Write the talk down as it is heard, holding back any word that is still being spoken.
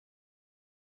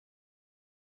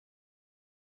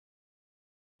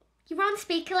You're on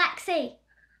speaker, Lexi.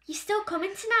 You're still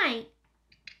coming tonight?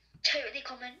 Totally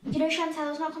coming. Do you know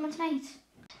Chantel's not coming tonight?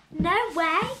 No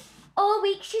way. All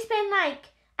week she's been like,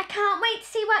 I can't wait to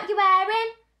see what you're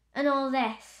wearing and all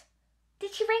this.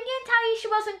 Did she ring you and tell you she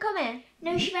wasn't coming?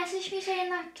 No, she messaged me saying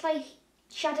that, like,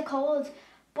 she had a cold,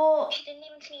 but... She didn't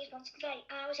even sneeze once today.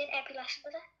 I was in every lesson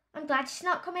with her. I'm glad she's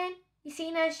not coming. You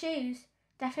seen her shoes?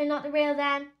 Definitely not the real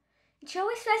then. And she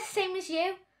always wears the same as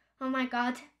you. Oh my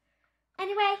God.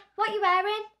 Anyway, what are you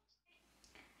wearing?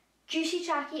 Juicy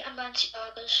tracky. And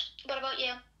Balenciagas. What about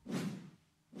you?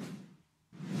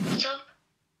 What's up?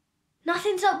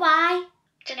 Nothing's up, why?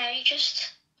 Dunno, you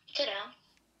just... Dunno.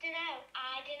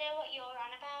 I don't know what you're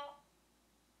on about.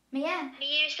 Mia. Are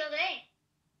you still there?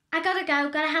 I gotta go,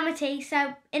 gotta have my tea,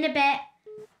 so in a bit.